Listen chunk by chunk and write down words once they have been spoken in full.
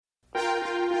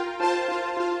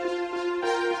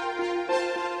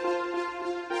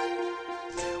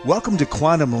Welcome to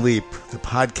Quantum Leap, the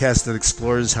podcast that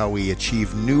explores how we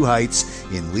achieve new heights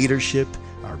in leadership,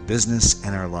 our business,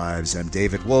 and our lives. I'm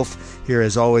David Wolf, here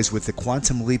as always with the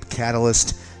Quantum Leap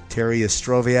catalyst, Terry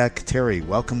Ostroviak. Terry,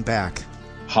 welcome back.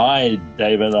 Hi,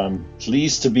 David. I'm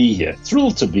pleased to be here.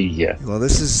 Thrilled to be here. Well,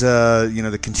 this is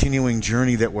the continuing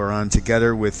journey that we're on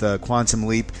together with Quantum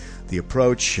Leap, the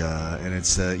approach, and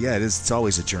it's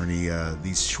always a journey.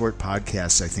 These short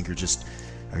podcasts, I think, are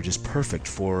just perfect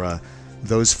for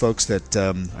those folks that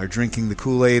are drinking the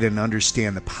Kool-Aid and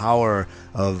understand the power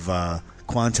of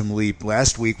Quantum Leap.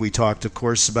 Last week we talked, of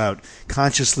course, about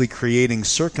consciously creating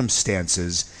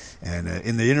circumstances. And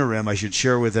in the interim, I should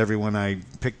share with everyone, I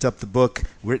picked up the book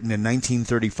written in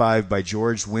 1935 by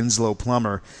George Winslow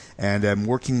Plummer, and I'm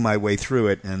working my way through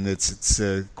it, and it's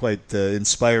quite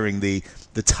inspiring. The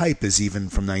type is even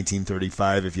from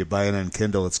 1935. If you buy it on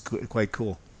Kindle, it's quite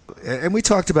cool. And we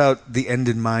talked about the end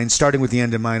in mind, starting with the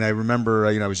end in mind. I remember,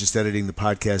 I was just editing the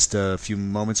podcast a few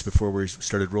moments before we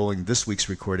started rolling this week's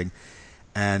recording.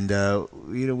 And,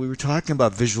 we were talking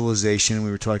about visualization.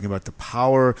 We were talking about the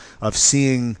power of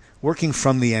working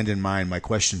from the end in mind. My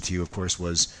question to you, of course,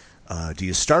 was, do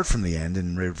you start from the end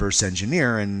and reverse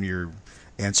engineer? And your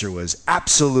answer was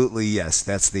absolutely yes.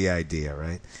 That's the idea,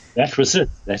 right? That was it.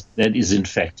 That is, in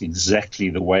fact, exactly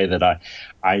the way that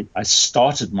I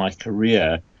started my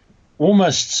career,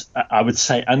 almost, I would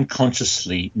say,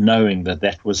 unconsciously knowing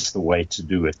that was the way to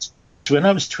do it. When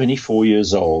I was 24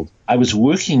 years old, I was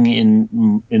working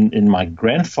in my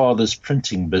grandfather's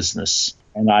printing business,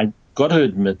 and I got to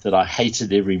admit that I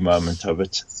hated every moment of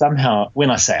it. Somehow, when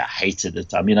I say I hated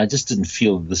it, I mean I just didn't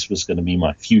feel this was going to be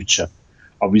my future.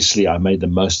 Obviously, I made the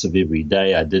most of every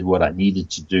day. I did what I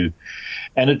needed to do.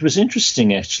 And it was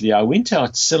interesting, actually. I went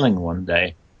out selling one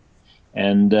day,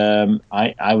 and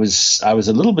I was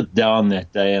a little bit down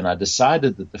that day, and I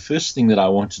decided that the first thing that I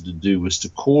wanted to do was to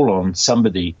call on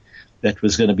somebody that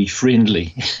was going to be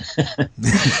friendly.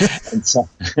 And so,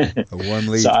 a warm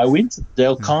lead. So I went to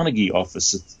Dale Carnegie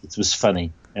office. It was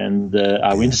funny. And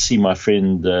I went to see my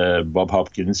friend Bob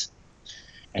Hopkins.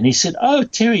 And he said, "Oh,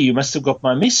 Terry, you must have got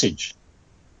my message."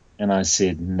 And I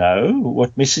said, "No,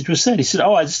 what message was that?" He said,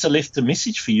 "Oh, I just left a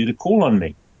message for you to call on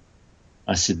me."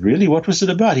 I said, "Really? What was it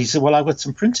about?" He said, "Well, I've got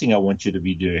some printing I want you to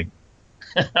be doing."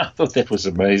 I thought that was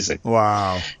amazing.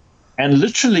 Wow. And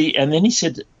literally, and then he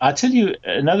said, "I tell you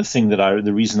another thing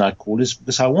the reason I called is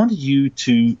because I wanted you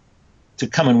to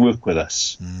come and work with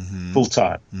us full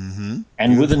time." Mm-hmm.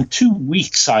 And within 2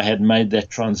 weeks, I had made that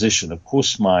transition. Of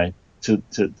course, to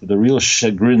the real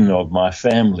chagrin of my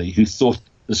family, who thought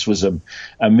this was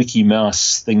a Mickey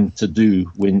Mouse thing to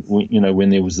do when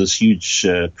there was this huge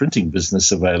printing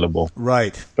business available.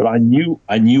 Right. But I knew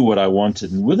what I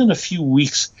wanted, and within a few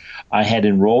weeks, I had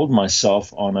enrolled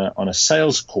myself on a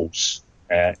sales course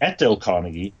at Dale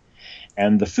Carnegie,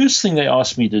 and the first thing they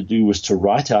asked me to do was to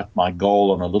write out my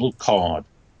goal on a little card,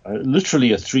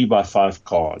 literally a 3x5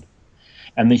 card.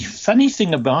 And the funny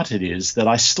thing about it is that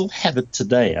I still have it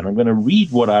today, and I'm going to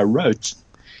read what I wrote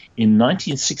in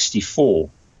 1964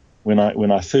 when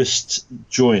I first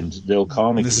joined Dale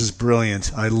Carnegie. This is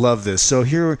brilliant. I love this. So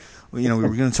here, we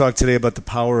were going to talk today about the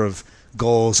power of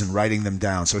goals and writing them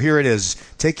down. So here it is.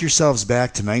 Take yourselves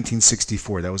back to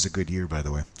 1964. That was a good year, by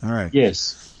the way. All right.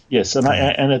 Yes.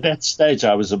 And at that stage,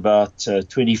 I was about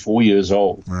 24 years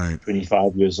old, right.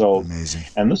 25 years old. Amazing.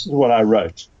 And this is what I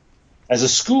wrote. As a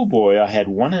schoolboy, I had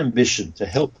one ambition: to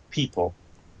help people.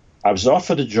 I was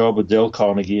offered a job at Dale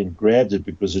Carnegie and grabbed it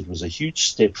because it was a huge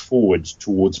step forward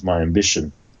towards my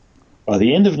ambition. By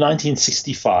the end of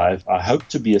 1965, I hoped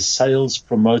to be a sales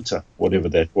promoter, whatever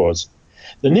that was.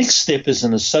 The next step is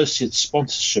an associate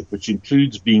sponsorship, which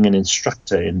includes being an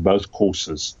instructor in both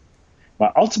courses.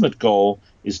 My ultimate goal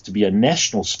is to be a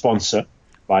national sponsor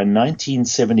by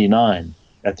 1979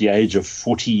 at the age of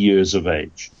 40 years of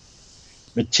age.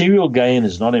 Material gain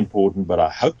is not important, but I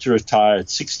hope to retire at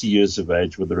 60 years of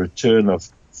age with a return of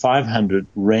 500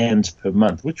 Rand per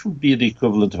month, which would be the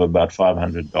equivalent of about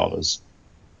 $500.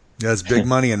 That's big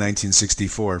money in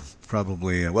 1964,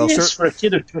 probably. Well, yes, for a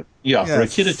kid of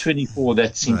 24,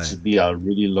 that seems to be a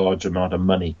really large amount of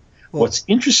money. Well, what's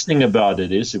interesting about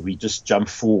it is, if we just jump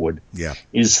forward,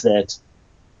 is that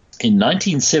in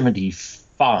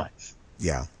 1975,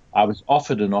 I was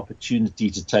offered an opportunity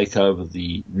to take over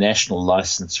the national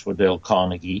license for Dale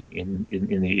Carnegie in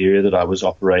the area that I was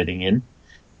operating in,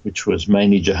 which was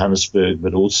mainly Johannesburg,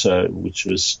 but also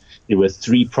there were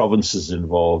 3 provinces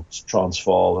involved: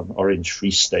 Transvaal and Orange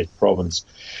Free State province.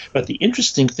 But the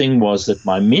interesting thing was that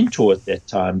my mentor at that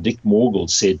time, Dick Morgul,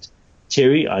 said,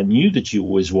 "Terry, I knew that you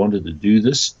always wanted to do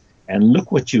this, and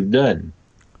look what you've done."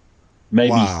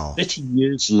 Maybe Wow. 30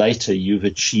 years later, you've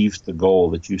achieved the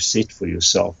goal that you set for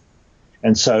yourself.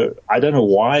 And so I don't know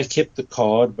why I kept the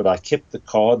card, but I kept the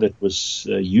card that was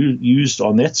used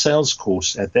on that sales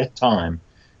course at that time,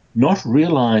 not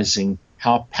realizing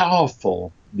how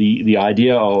powerful the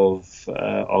idea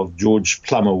of George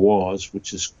Plummer was,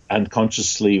 which is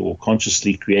unconsciously or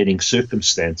consciously creating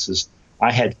circumstances.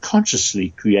 I had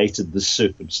consciously created this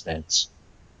circumstance.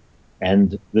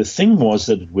 And the thing was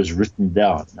that it was written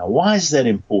down. Now, why is that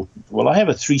important? Well, I have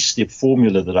a 3-step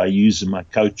formula that I use in my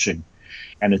coaching,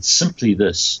 and it's simply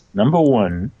this. Number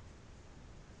one,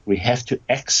 we have to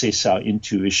access our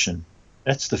intuition.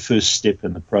 That's the first step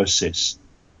in the process.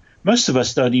 Most of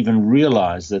us don't even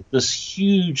realize that this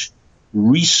huge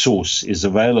resource is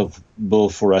available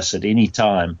for us at any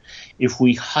time if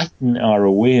we heighten our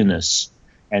awareness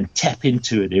and tap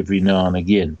into it every now and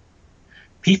again.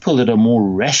 People that are more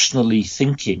rationally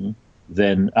thinking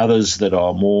than others that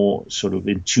are more sort of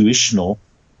intuitional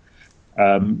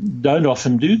don't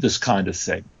often do this kind of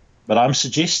thing. But I'm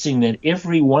suggesting that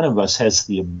every one of us has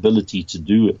the ability to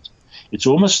do it. It's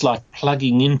almost like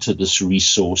plugging into this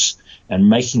resource and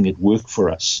making it work for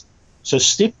us. So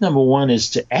step number one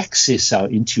is to access our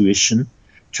intuition,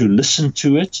 to listen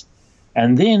to it,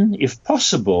 and then, if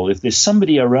possible, if there's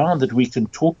somebody around that we can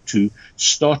talk to,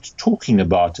 start talking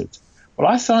about it. Well,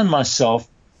 I found myself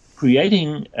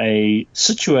creating a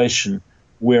situation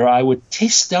where I would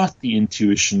test out the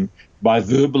intuition by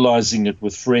verbalizing it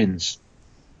with friends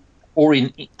or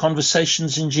in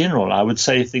conversations in general. I would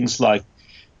say things like,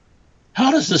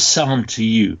 how does this sound to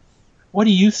you? What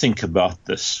do you think about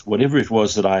this? Whatever it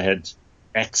was that I had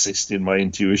accessed in my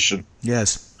intuition.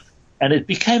 Yes. And it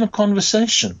became a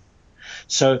conversation.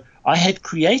 So I had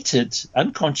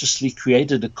unconsciously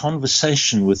created a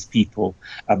conversation with people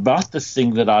about the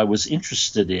thing that I was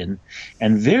interested in.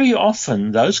 And very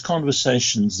often those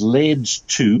conversations led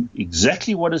to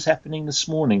exactly what is happening this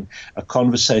morning, a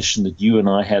conversation that you and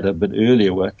I had a bit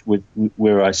earlier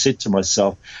where I said to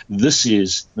myself, this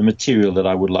is the material that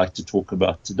I would like to talk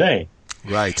about today.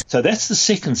 Right. So that's the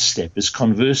second step, is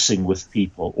conversing with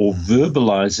people or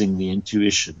verbalizing the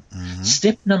intuition. Mm-hmm.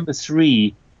 Step number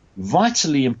 3,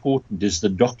 vitally important, is the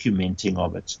documenting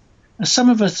of it. Now,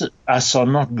 some of us are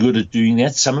not good at doing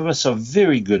that. Some of us are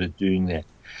very good at doing that.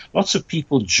 Lots of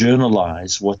people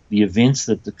journalize what the events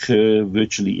that occur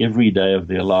virtually every day of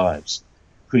their lives,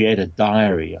 create a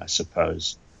diary, I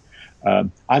suppose.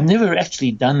 I've never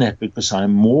actually done that because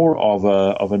I'm more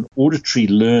of an auditory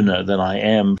learner than I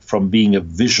am from being a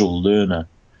visual learner.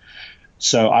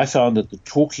 So I found that the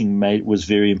talking was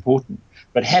very important.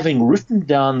 But having written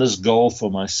down this goal for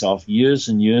myself years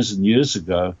and years and years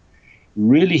ago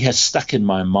really has stuck in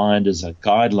my mind as a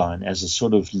guideline, as a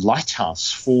sort of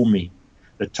lighthouse for me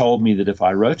that told me that if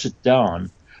I wrote it down,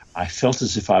 I felt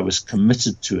as if I was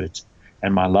committed to it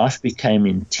and my life became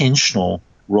intentional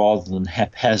rather than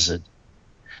haphazard.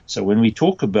 So when we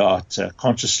talk about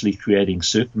consciously creating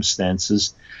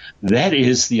circumstances, that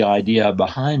is the idea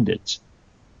behind it.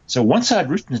 So once I'd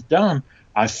written it down,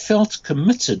 I felt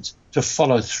committed to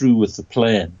follow through with the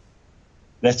plan.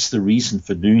 That's the reason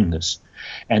for doing this.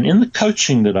 And in the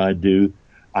coaching that I do,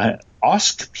 I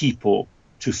ask people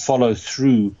to follow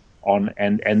through on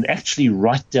and actually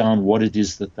write down what it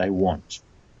is that they want.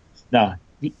 Now,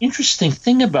 the interesting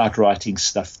thing about writing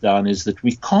stuff down is that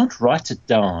we can't write it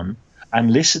down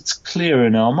unless it's clear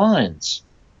in our minds.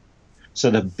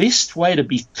 So the best way to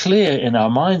be clear in our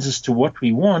minds as to what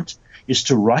we want is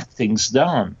to write things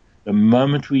down. The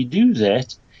moment we do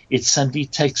that, it suddenly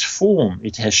takes form,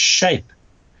 it has shape,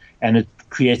 and it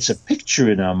creates a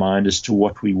picture in our mind as to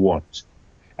what we want.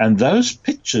 And those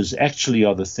pictures actually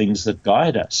are the things that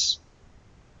guide us.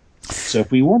 So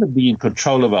if we want to be in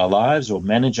control of our lives or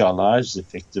manage our lives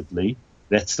effectively,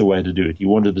 that's the way to do it. You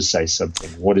wanted to say something.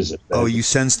 What is it? Oh, you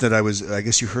sensed that I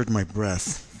guess you heard my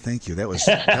breath. Thank you. That was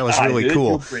really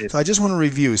cool. So I just want to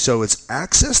review. So it's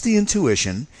access the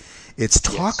intuition. It's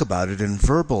talk about it and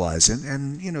verbalize it,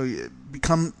 and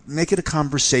make it a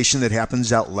conversation that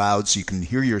happens out loud, so you can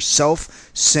hear yourself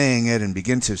saying it and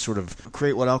begin to sort of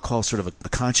create what I'll call sort of a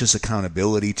conscious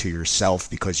accountability to yourself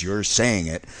because you're saying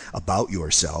it about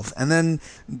yourself. And then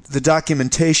the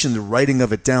documentation, the writing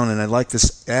of it down, and I like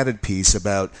this added piece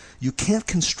about you can't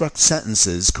construct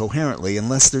sentences coherently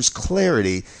unless there's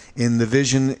clarity in the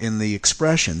vision, in the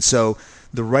expression. So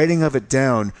the writing of it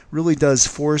down really does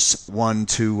force one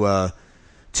to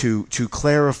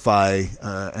clarify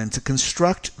and to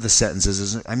construct the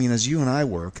sentences. As you and I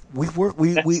work,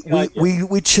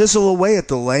 we chisel away at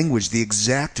the language, the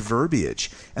exact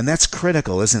verbiage, and that's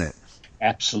critical, isn't it?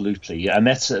 Absolutely. And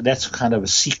that's kind of a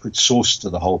secret sauce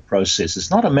to the whole process. It's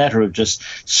not a matter of just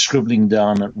scribbling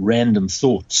down random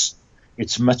thoughts.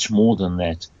 It's much more than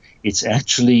that. It's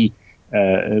actually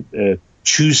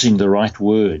choosing the right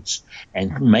words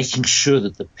and making sure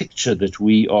that the picture that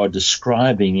we are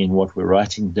describing in what we're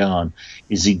writing down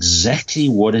is exactly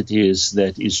what it is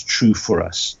that is true for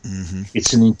us. Mm-hmm.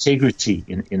 It's an integrity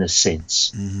in a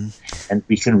sense. Mm-hmm. And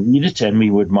we can read it and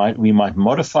we might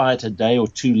modify it a day or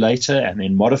two later and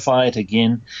then modify it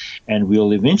again, and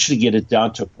we'll eventually get it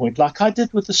down to a point like I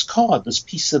did with this card, this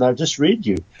piece that I just read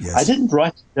you. Yes. I didn't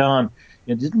write it down.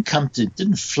 It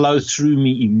didn't flow through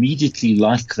me immediately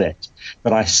like that.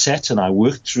 But I sat and I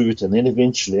worked through it, and then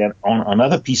eventually on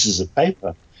other pieces of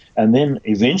paper. And then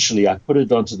eventually I put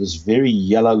it onto this very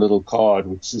yellow little card,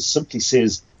 which simply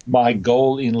says, "My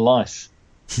goal in life."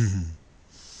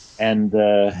 And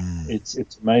it's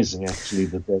amazing, actually,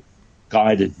 that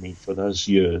guided me for those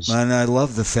years. And I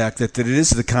love the fact that it is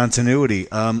the continuity.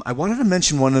 I wanted to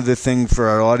mention one other thing for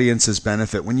our audience's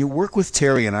benefit. When you work with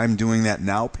Terry, and I'm doing that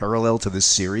now parallel to this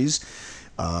series,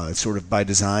 sort of by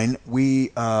design,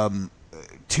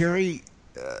 Terry,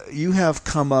 you have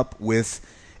come up with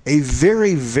a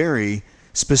very, very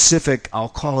specific, I'll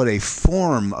call it a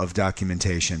form of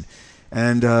documentation.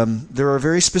 And there are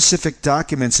very specific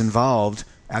documents involved,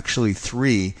 actually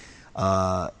 3,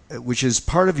 which is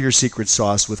part of your secret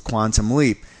sauce with Quantum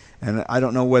Leap. And I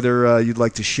don't know whether you'd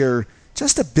like to share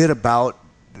just a bit about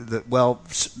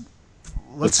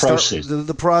let's start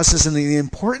the process and the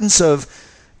importance of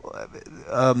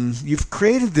you've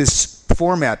created this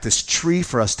format, this tree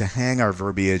for us to hang our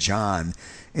verbiage on,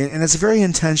 and it's a very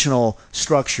intentional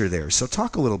structure there. So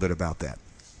talk a little bit about that.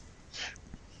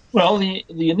 Well,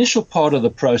 the initial part of the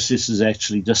process is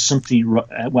actually just simply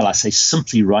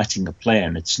writing a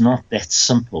plan. It's not that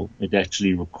simple. It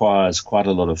actually requires quite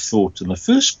a lot of thought. And the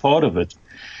first part of it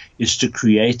is to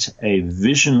create a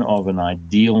vision of an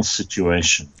ideal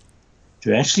situation,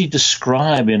 to actually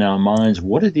describe in our minds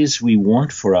what it is we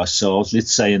want for ourselves,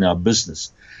 let's say in our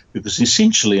business, because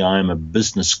essentially I am a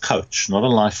business coach, not a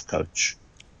life coach.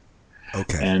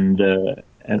 Okay. And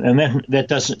that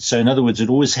doesn't, so in other words, it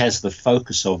always has the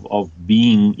focus of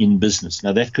being in business.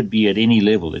 Now that could be at any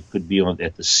level. It could be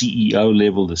at the CEO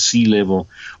level, the C level,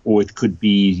 or it could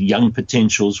be young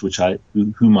potentials,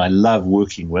 whom I love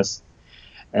working with.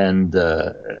 But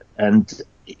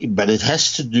it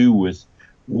has to do with,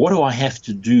 what do I have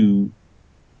to do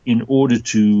in order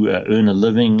to earn a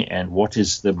living, and what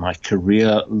is my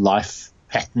career life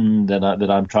pattern that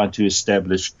I'm trying to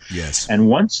establish. Yes. And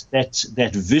once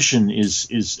that vision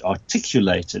is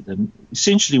articulated, and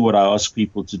essentially what I ask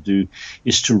people to do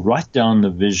is to write down the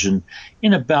vision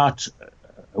in about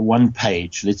one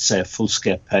page, let's say a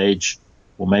foolscap page,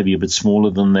 or maybe a bit smaller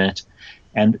than that.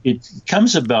 And it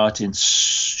comes about in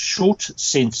short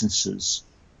sentences,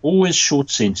 always short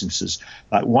sentences,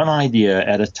 like one idea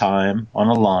at a time on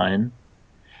a line,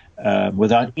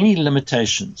 without any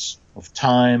limitations of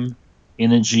time,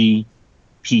 energy,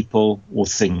 people, or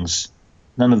things.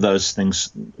 None of those things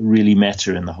really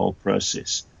matter in the whole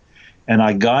process. And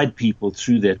I guide people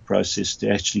through that process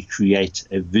to actually create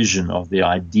a vision of the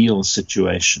ideal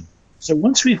situation. So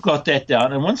once we've got that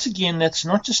down, and once again, that's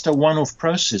not just a one-off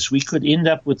process. We could end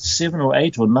up with 7 or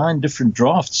 8 or 9 different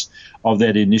drafts of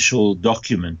that initial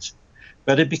document.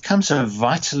 But it becomes a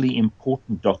vitally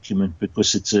important document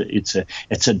because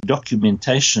it's a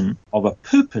documentation of a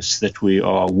purpose that we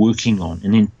are working on,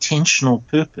 an intentional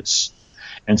purpose.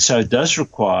 And so it does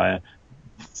require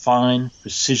fine,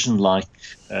 precision-like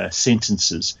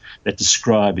sentences that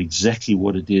describe exactly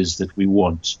what it is that we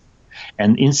want.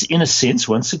 And in a sense,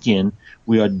 once again,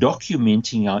 we are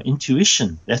documenting our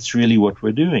intuition. That's really what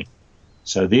we're doing.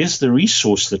 So there's the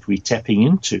resource that we're tapping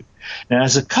into. Now,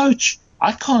 as a coach,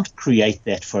 I can't create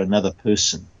that for another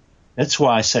person. That's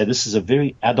why I say this is a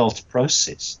very adult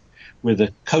process, where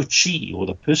the coachee, or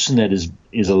the person that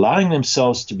is allowing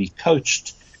themselves to be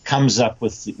coached, comes up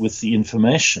with the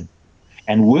information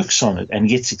and works on it and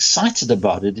gets excited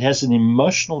about it. It has an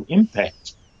emotional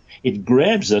impact. It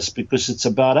grabs us because it's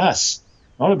about us,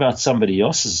 not about somebody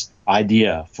else's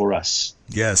idea for us.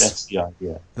 Yes. That's the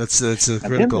idea. That's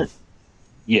critical.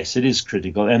 Yes, it is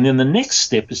critical. And then the next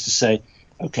step is to say,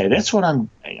 okay, that's what I'm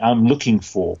looking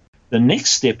for. The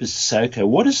next step is to say, okay,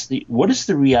 what is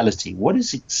the reality? What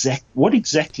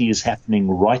exactly is happening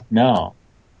right now?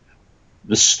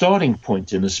 The starting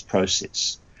point in this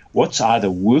process. What's either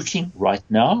working right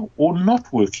now or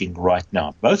not working right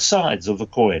now? Both sides of the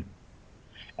coin.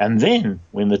 And then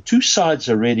when the two sides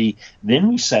are ready, then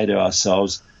we say to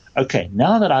ourselves, okay,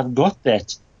 now that I've got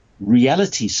that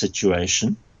reality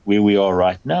situation where we are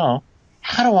right now,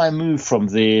 how do I move from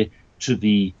there to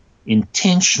the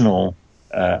intentional,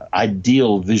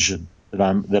 ideal vision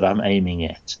that I'm aiming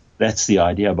at? That's the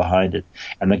idea behind it.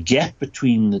 And the gap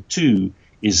between the two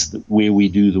is where we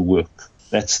do the work.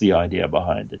 That's the idea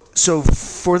behind it. So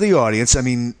for the audience, I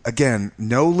mean, again,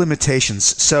 no limitations.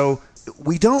 So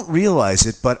we don't realize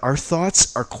it, but our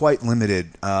thoughts are quite limited.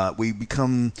 We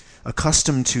become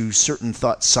accustomed to certain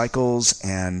thought cycles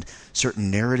and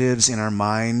certain narratives in our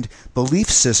mind,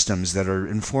 belief systems that are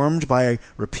informed by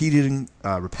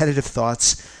repetitive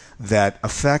thoughts that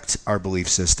affect our belief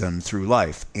system through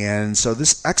life. And so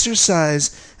this exercise,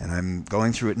 and I'm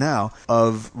going through it now,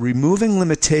 of removing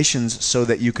limitations so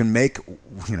that you can make,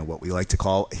 what we like to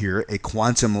call here a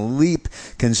quantum leap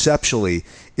conceptually,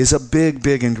 is a big,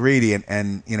 big ingredient.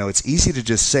 And, it's easy to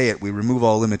just say it, we remove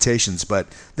all limitations, but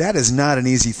that is not an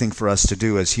easy thing for us to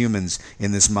do as humans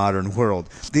in this modern world.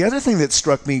 The other thing that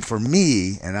struck me, for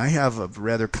me, and I have a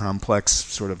rather complex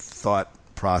sort of thought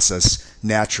process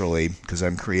naturally because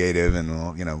I'm creative and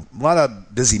a lot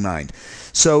of busy mind.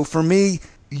 So for me,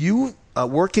 you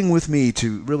working with me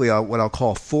to really what I'll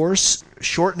call force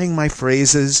shortening my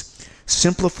phrases,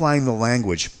 simplifying the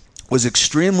language was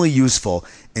extremely useful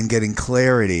in getting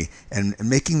clarity and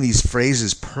making these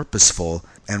phrases purposeful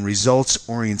and results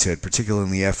oriented, particularly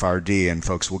in the FRD. And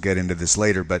folks, we'll get into this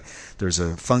later, but there's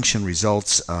a function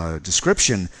results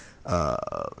description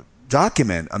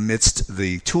document amidst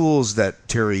the tools that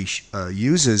Terry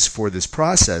uses for this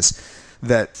process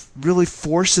that really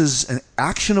forces an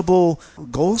actionable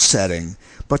goal setting.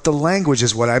 But the language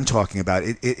is what I'm talking about.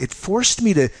 It forced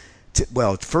me to,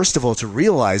 first of all, to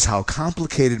realize how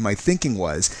complicated my thinking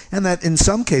was, and that in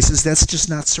some cases that's just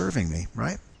not serving me,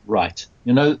 right? Right.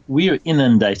 We are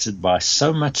inundated by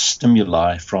so much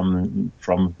stimuli from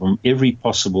every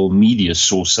possible media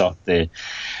source out there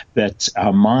that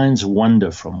our minds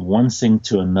wander from one thing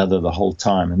to another the whole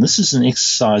time. And this is an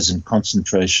exercise in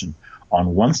concentration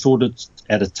on one thought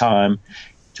at a time,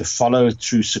 to follow it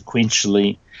through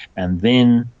sequentially, and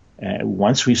then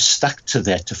once we've stuck to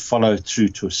that, to follow it through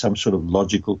to some sort of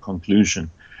logical conclusion.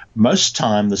 Most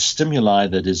time, the stimuli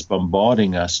that is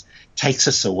bombarding us takes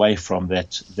us away from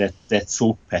that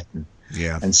thought pattern.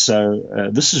 Yeah. And so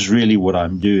this is really what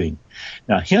I'm doing.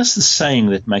 Now, here's the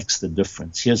saying that makes the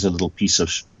difference. Here's a little piece of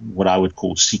what I would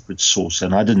call secret sauce,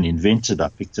 and I didn't invent it. I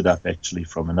picked it up actually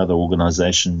from another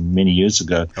organization many years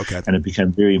ago, and it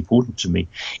became very important to me.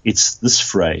 It's this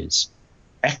phrase: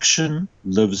 action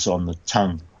lives on the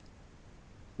tongue.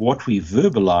 What we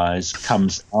verbalize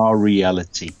becomes our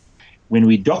reality. When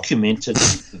we document it,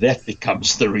 that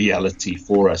becomes the reality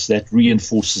for us. That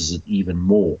reinforces it even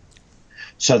more.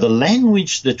 So the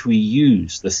language that we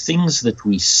use, the things that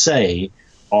we say,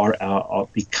 are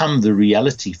become the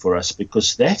reality for us,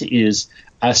 because that is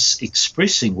us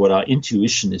expressing what our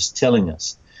intuition is telling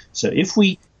us. So if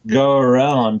we go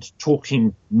around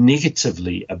talking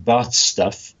negatively about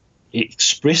stuff,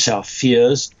 express our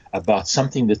fears about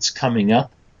something that's coming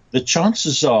up, the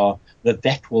chances are that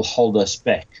that will hold us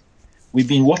back. We've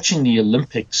been watching the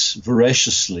Olympics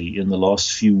voraciously in the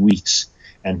last few weeks,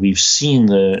 and we've seen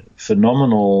the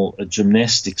phenomenal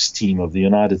gymnastics team of the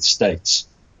United States.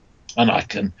 And I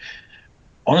can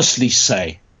honestly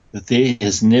say that there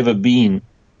has never been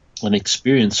an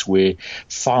experience where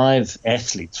five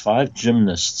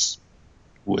gymnasts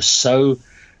were so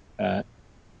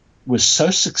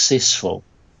successful,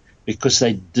 because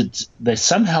they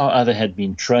somehow or other had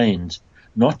been trained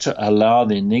not to allow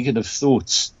their negative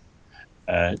thoughts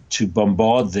to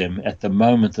bombard them at the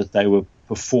moment that they were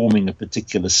performing a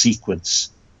particular sequence.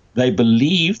 They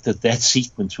believed that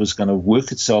sequence was going to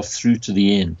work itself through to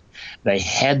the end. They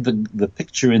had the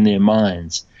picture in their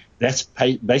minds. That's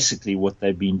basically what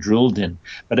they've been drilled in.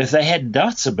 But if they had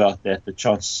doubts about that, the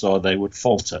chances are they would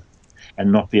falter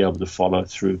and not be able to follow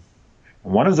through.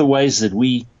 And one of the ways that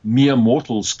we mere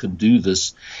mortals can do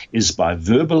this is by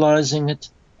verbalizing it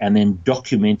and then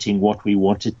documenting what we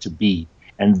want it to be.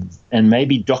 And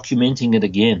maybe documenting it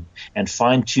again and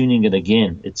fine-tuning it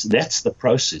again. That's the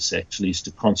process, actually, is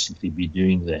to constantly be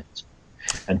doing that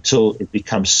until it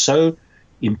becomes so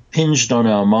impinged on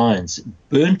our minds,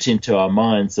 burnt into our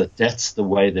minds, that that's the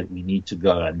way that we need to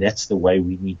go and that's the way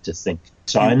we need to think.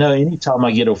 So I know anytime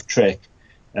I get off track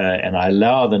and I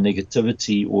allow the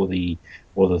negativity or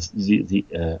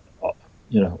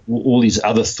all these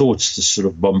other thoughts to sort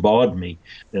of bombard me,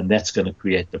 then that's going to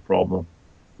create the problem.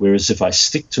 Whereas if I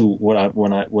stick to what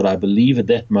I believe at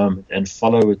that moment and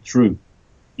follow it through,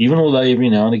 even although every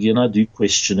now and again I do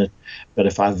question it, but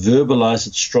if I verbalize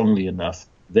it strongly enough,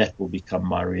 that will become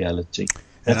my reality.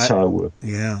 That's how I work.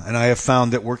 Yeah, and I have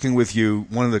found that working with you,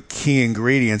 one of the key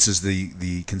ingredients is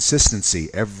the consistency.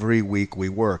 Every week we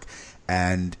work.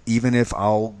 And even if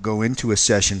I'll go into a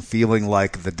session feeling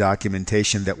like the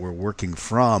documentation that we're working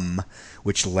from,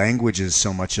 which languages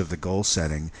so much of the goal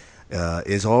setting,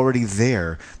 is already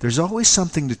there, there's always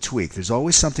something to tweak. There's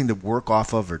always something to work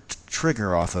off of or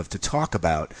trigger off of, to talk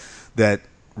about, that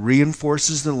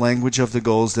reinforces the language of the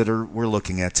goals that we're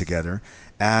looking at together,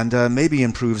 and maybe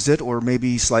improves it, or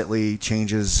maybe slightly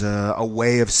changes a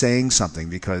way of saying something,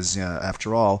 because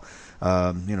after all,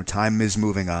 time is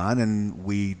moving on, and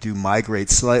we do migrate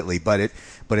slightly, but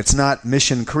it's not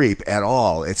mission creep at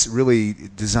all. It's really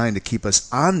designed to keep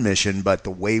us on mission, but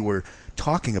the way we're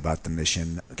talking about the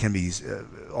mission can be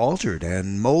altered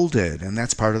and molded, and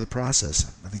that's part of the process.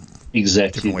 I think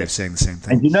exactly different way of saying the same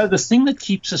thing. And the thing that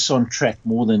keeps us on track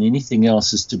more than anything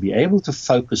else is to be able to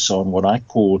focus on what I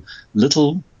call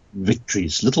little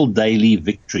victories, little daily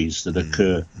victories that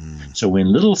occur. So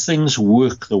when little things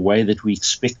work the way that we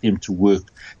expect them to work,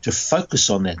 to focus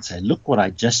on that and say, look what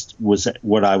I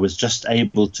was just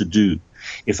able to do.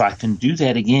 If I can do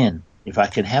that again, if I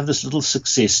can have this little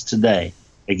success today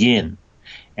again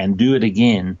and do it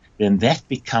again, then that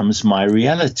becomes my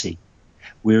reality.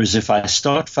 Whereas if I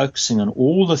start focusing on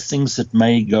all the things that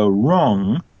may go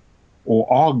wrong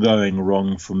or are going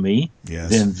wrong for me,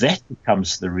 then that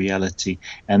becomes the reality,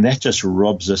 and that just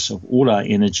robs us of all our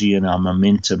energy and our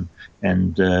momentum,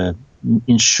 and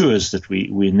ensures that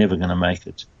we're never going to make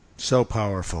it. So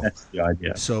powerful. That's the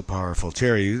idea. So powerful.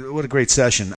 Terry, what a great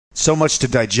session. So much to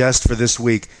digest for this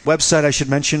week. Website I should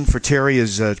mention for Terry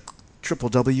is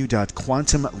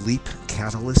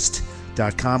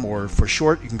www.quantumleapcatalyst.com, or for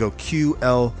short, you can go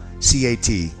QLCAT.com,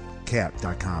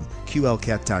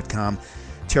 QLCAT.com.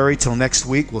 Terry, till next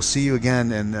week, we'll see you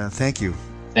again, and thank you.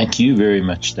 Thank you very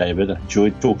much, David. I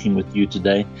enjoyed talking with you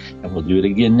today, and we'll do it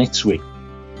again next week.